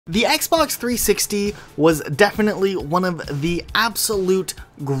The Xbox 360 was definitely one of the absolute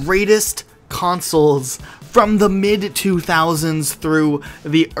greatest consoles from the mid 2000s through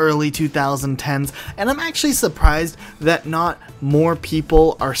the early 2010s, and I'm actually surprised that not more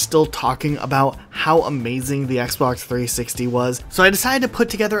people are still talking about how amazing the Xbox 360 was. So I decided to put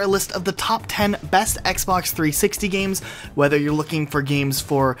together a list of the top 10 best Xbox 360 games, whether you're looking for games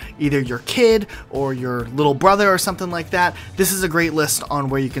for either your kid or your little brother or something like that. This is a great list on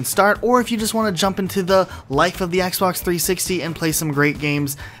where you can start, or if you just want to jump into the life of the Xbox 360 and play some great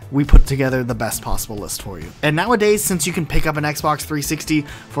games, we put together the best possible list for you. And nowadays, since you can pick up an Xbox 360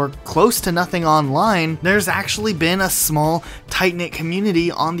 for close to nothing online, there's actually been a small, tight-knit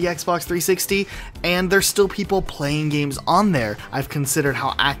community on the Xbox 360, and there's still people playing games on there. I've considered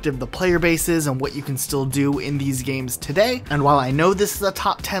how active the player base is and what you can still do in these games today, and while I know this is a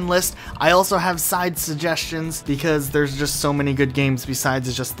top 10 list, I also have side suggestions because there's just so many good games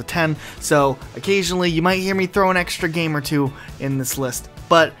besides just the 10, so occasionally you might hear me throw an extra game or two in this list.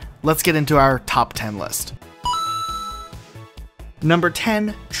 But let's get into our top 10 list. Number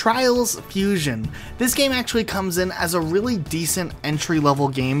 10, Trials Fusion. This game actually comes in as a really decent entry-level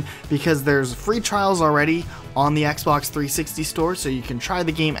game because there's free trials already on the Xbox 360 store, so you can try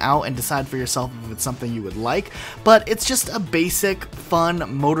the game out and decide for yourself if it's something you would like, but it's just a basic,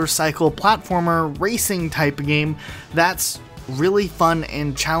 fun motorcycle platformer racing type of game that's really fun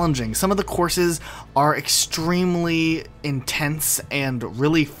and challenging. Some of the courses are extremely intense and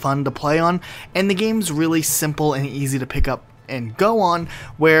really fun to play on, and the game's really simple and easy to pick up and go on,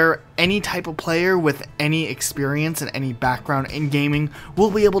 where any type of player with any experience and any background in gaming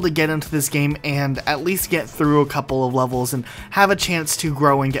will be able to get into this game and at least get through a couple of levels and have a chance to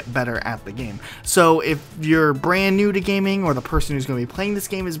grow and get better at the game. So if you're brand new to gaming, or the person who's going to be playing this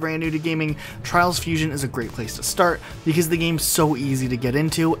game is brand new to gaming, Trials Fusion is a great place to start because the game's so easy to get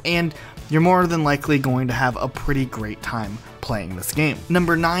into and you're more than likely going to have a pretty great time playing this game.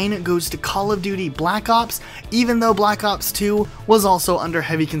 Number 9 goes to Call of Duty Black Ops, even though Black Ops 2 was also under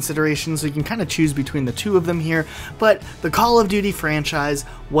heavy consideration, so you can kind of choose between the two of them here, but the Call of Duty franchise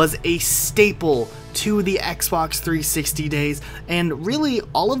was a staple to the Xbox 360 days, and really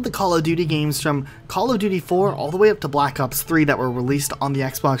all of the Call of Duty games from Call of Duty 4 all the way up to Black Ops 3 that were released on the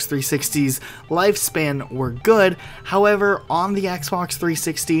Xbox 360's lifespan were good. However, on the Xbox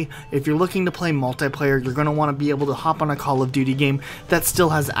 360, if you're looking to play multiplayer, you're going to want to be able to hop on a Call of Duty game that still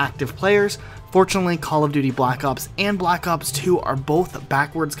has active players. Fortunately, Call of Duty Black Ops and Black Ops 2 are both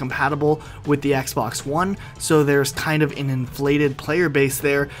backwards compatible with the Xbox One, so there's kind of an inflated player base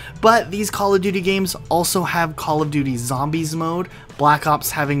there, but these Call of Duty games also have Call of Duty Zombies mode, Black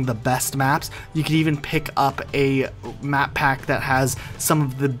Ops having the best maps. You could even pick up a map pack that has some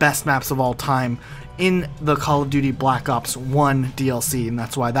of the best maps of all time in the Call of Duty Black Ops 1 DLC, and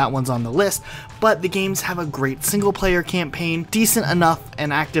that's why that one's on the list. But the games have a great single player campaign, decent enough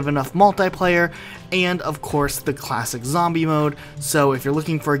and active enough multiplayer, and of course the classic zombie mode. So if you're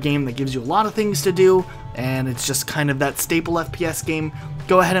looking for a game that gives you a lot of things to do and it's just kind of that staple FPS game,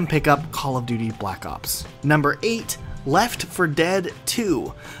 go ahead and pick up Call of Duty Black Ops. Number 8, Left 4 Dead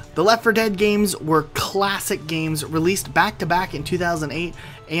 2. The Left 4 Dead games were classic games released back to back in 2008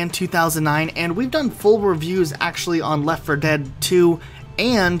 and 2009, and we've done full reviews actually on Left 4 Dead 2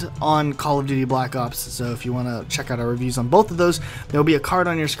 and on Call of Duty Black Ops, so if you want to check out our reviews on both of those, there'll be a card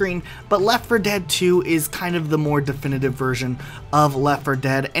on your screen. But Left 4 Dead 2 is kind of the more definitive version of Left 4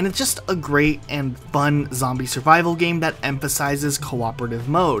 Dead, and it's just a great and fun zombie survival game that emphasizes cooperative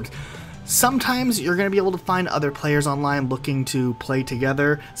mode. Sometimes you're going to be able to find other players online looking to play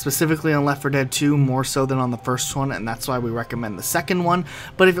together, specifically on Left 4 Dead 2 more so than on the first one, and that's why we recommend the second one.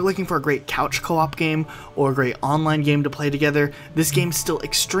 But if you're looking for a great couch co-op game or a great online game to play together, this game's still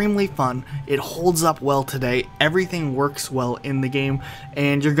extremely fun. It holds up well today, everything works well in the game,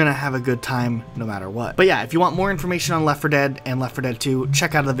 and you're going to have a good time no matter what. But yeah, if you want more information on Left 4 Dead and Left 4 Dead 2,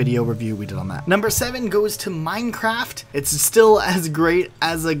 check out the video review we did on that. Number 7 goes to Minecraft. It's still as great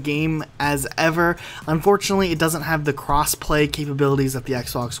as a game as ever. Unfortunately, it doesn't have the cross-play capabilities that the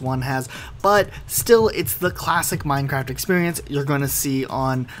Xbox One has, but still, it's the classic Minecraft experience you're going to see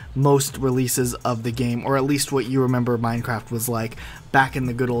on most releases of the game, or at least what you remember Minecraft was like back in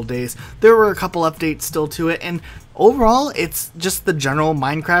the good old days. There were a couple updates still to it, and overall, it's just the general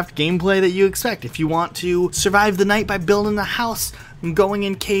Minecraft gameplay that you expect. If you want to survive the night by building a house, and going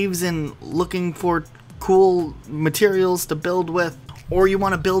in caves and looking for cool materials to build with, or you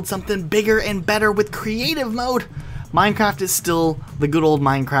want to build something bigger and better with creative mode, Minecraft is still the good old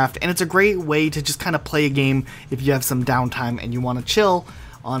Minecraft, and it's a great way to just kind of play a game if you have some downtime and you want to chill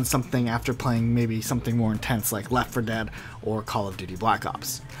on something after playing maybe something more intense like Left 4 Dead or Call of Duty Black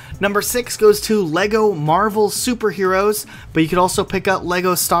Ops. Number 6 goes to Lego Marvel Superheroes, but you could also pick up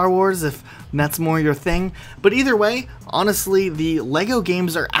Lego Star Wars if that's more your thing. But either way, honestly, the Lego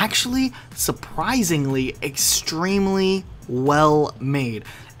games are actually surprisingly extremely well made.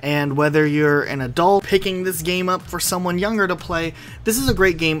 And whether you're an adult picking this game up for someone younger to play, this is a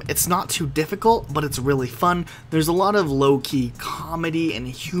great game. It's not too difficult, but it's really fun. There's a lot of low-key comedy and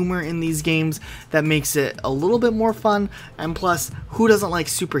humor in these games that makes it a little bit more fun. And plus, who doesn't like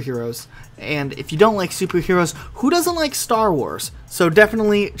superheroes? And if you don't like superheroes, who doesn't like Star Wars? So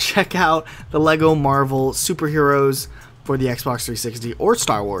definitely check out the Lego Marvel Superheroes for the Xbox 360 or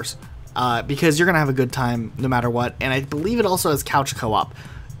Star Wars, because you're going to have a good time no matter what. And I believe it also has couch co-op.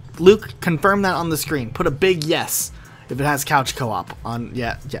 Luke, confirm that on the screen. Put a big yes if it has couch co-op on.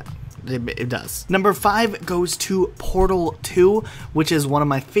 Yeah, it does. Number 5 goes to Portal 2, which is one of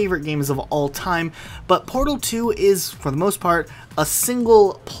my favorite games of all time. But Portal 2 is, for the most part, a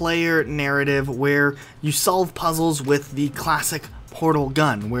single-player narrative where you solve puzzles with the classic portal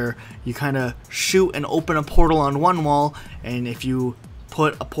gun, where you kind of shoot and open a portal on one wall, and if you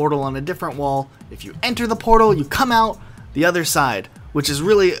put a portal on a different wall, if you enter the portal, you come out the other side, which is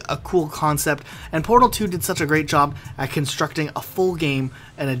really a cool concept. And Portal 2 did such a great job at constructing a full game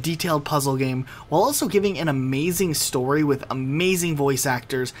and a detailed puzzle game, while also giving an amazing story with amazing voice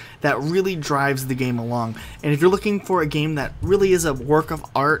actors that really drives the game along. And if you're looking for a game that really is a work of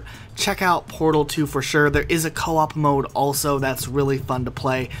art, check out Portal 2 for sure. There is a co-op mode also that's really fun to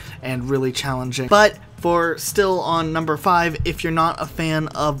play and really challenging. But for still on number 5, if you're not a fan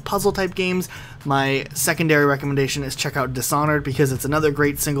of puzzle type games, my secondary recommendation is check out Dishonored, because it's another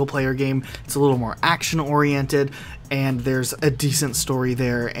great single player game. It's a little more action oriented, and there's a decent story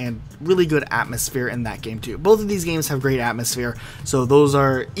there and really good atmosphere in that game too. Both of these games have great atmosphere, so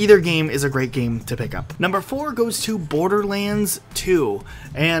either game is a great game to pick up. Number 4 goes to Borderlands 2,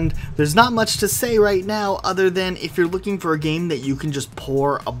 and there's not much to say right now other than if you're looking for a game that you can just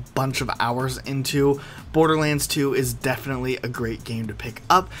pour a bunch of hours into, Borderlands 2 is definitely a great game to pick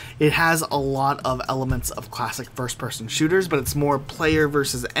up. It has a lot of elements of classic first-person shooters, but it's more player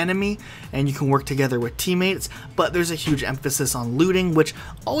versus enemy, and you can work together with teammates, but there's a huge emphasis on looting, which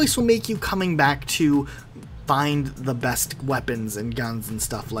always will make you coming back to find the best weapons and guns and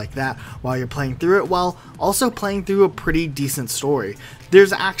stuff like that while you're playing through it, while also playing through a pretty decent story.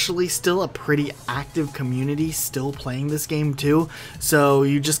 There's actually still a pretty active community still playing this game too, so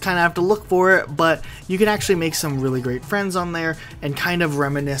you just kind of have to look for it, but you can actually make some really great friends on there and kind of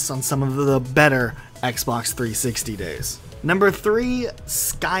reminisce on some of the better Xbox 360 days. Number 3,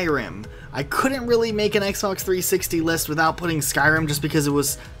 Skyrim. I couldn't really make an Xbox 360 list without putting Skyrim, just because it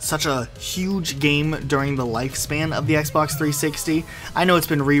was such a huge game during the lifespan of the Xbox 360. I know it's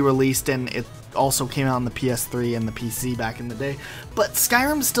been re-released and it also came out on the PS3 and the PC back in the day, but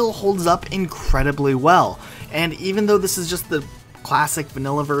Skyrim still holds up incredibly well. And even though this is just the classic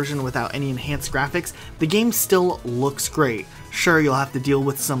vanilla version without any enhanced graphics, the game still looks great. Sure, you'll have to deal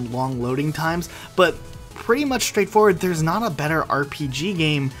with some long loading times, but pretty much straightforward. There's not a better RPG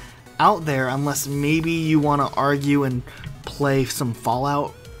game out there, unless maybe you want to argue and play some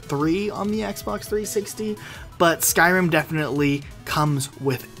Fallout 3 on the Xbox 360, but Skyrim definitely comes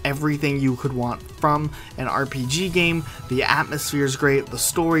with everything you could want from an RPG game. The atmosphere is great, the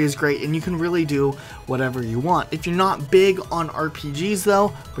story is great, and you can really do whatever you want. If you're not big on RPGs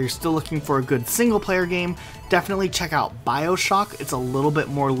though, but you're still looking for a good single player game, definitely check out BioShock. It's a little bit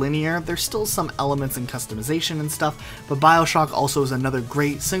more linear. There's still some elements in customization and stuff, but BioShock also is another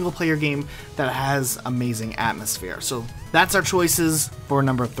great single player game that has amazing atmosphere. So that's our choices for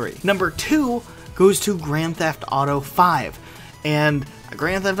number 3. Number 2 goes to Grand Theft Auto 5. And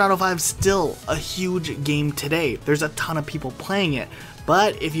Grand Theft Auto 5 is still a huge game today. There's a ton of people playing it.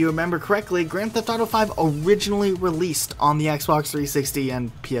 But if you remember correctly, Grand Theft Auto 5 originally released on the Xbox 360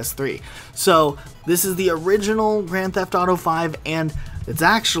 and PS3. So this is the original Grand Theft Auto 5, and it's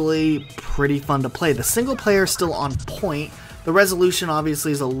actually pretty fun to play. The single player is still on point. The resolution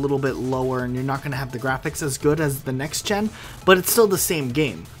obviously is a little bit lower, and you're not going to have the graphics as good as the next gen, but it's still the same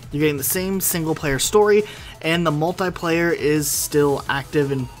game. You're getting the same single player story, and the multiplayer is still active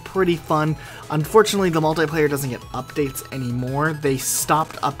and pretty fun. Unfortunately, the multiplayer doesn't get updates anymore. They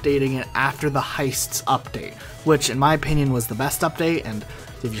stopped updating it after the Heists update, which in my opinion was the best update, and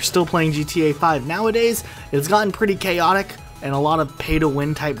if you're still playing GTA 5 nowadays, it's gotten pretty chaotic and a lot of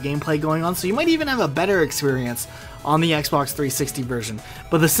pay-to-win type gameplay going on, so you might even have a better experience on the Xbox 360 version.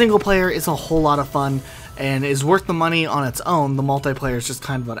 But the single player is a whole lot of fun and is worth the money on its own. The multiplayer is just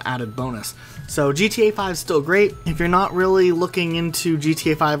kind of an added bonus. So GTA 5 is still great. If you're not really looking into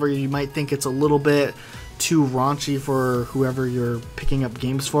GTA 5, or you might think it's a little bit too raunchy for whoever you're picking up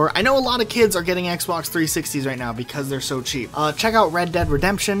games for. I know a lot of kids are getting Xbox 360s right now because they're so cheap. Check out Red Dead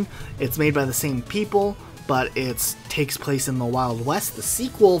Redemption. It's made by the same people, but it takes place in the Wild West. The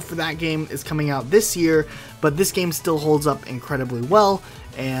sequel for that game is coming out this year, but this game still holds up incredibly well,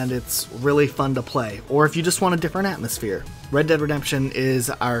 and it's really fun to play. Or if you just want a different atmosphere, Red Dead Redemption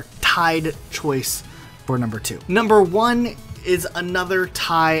is our tied choice for number 2. Number 1 is another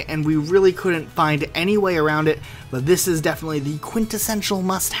tie, and we really couldn't find any way around it, but this is definitely the quintessential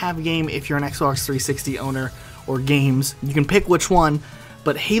must-have game if you're an Xbox 360 owner or games. You can pick which one,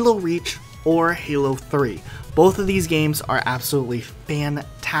 but Halo Reach or Halo 3. Both of these games are absolutely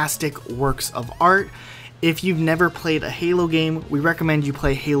fantastic works of art. If you've never played a Halo game, we recommend you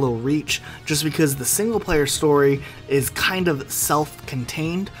play Halo Reach, just because the single-player story is kind of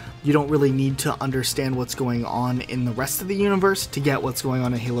self-contained. You don't really need to understand what's going on in the rest of the universe to get what's going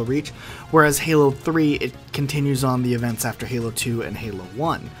on in Halo Reach, whereas Halo 3, it continues on the events after Halo 2 and Halo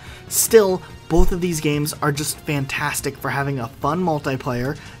 1. Still, both of these games are just fantastic for having a fun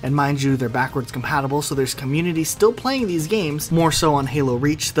multiplayer, and mind you, they're backwards compatible, so there's community still playing these games, more so on Halo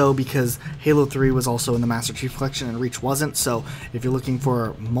Reach though, because Halo 3 was also in the Master Chief Collection and Reach wasn't, so if you're looking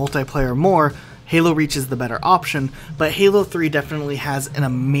for multiplayer more, Halo Reach is the better option, but Halo 3 definitely has an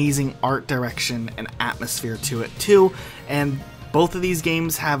amazing art direction and atmosphere to it too, and both of these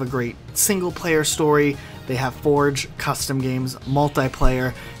games have a great single-player story. They have Forge, custom games,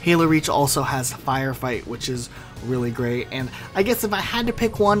 multiplayer. Halo Reach also has Firefight, which is really great, and I guess if I had to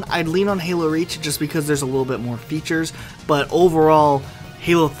pick one, I'd lean on Halo Reach just because there's a little bit more features, but overall,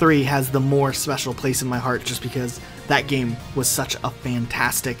 Halo 3 has the more special place in my heart just because that game was such a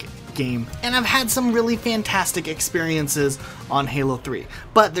fantastic game, and I've had some really fantastic experiences on Halo 3,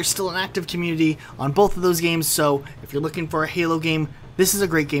 but there's still an active community on both of those games, so if you're looking for a Halo game, this is a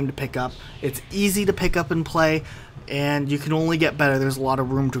great game to pick up. It's easy to pick up and play, and you can only get better. There's a lot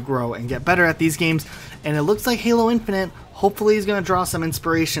of room to grow and get better at these games, and it looks like Halo Infinite hopefully is going to draw some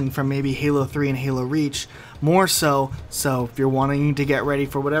inspiration from maybe Halo 3 and Halo Reach more so if you're wanting to get ready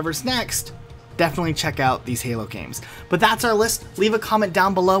for whatever's next, definitely check out these Halo games. But that's our list. Leave a comment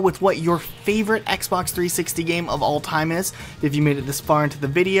down below with what your favorite Xbox 360 game of all time is, if you made it this far into the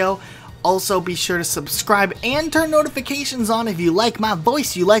video. Also, be sure to subscribe and turn notifications on if you like my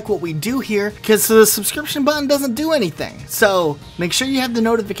voice, you like what we do here, because the subscription button doesn't do anything. So make sure you have the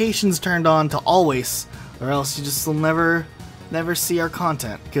notifications turned on to always, or else you just will never see our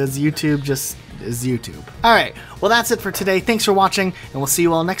content, because YouTube just is YouTube. Alright, well that's it for today. Thanks for watching, and we'll see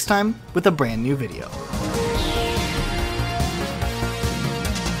you all next time with a brand new video.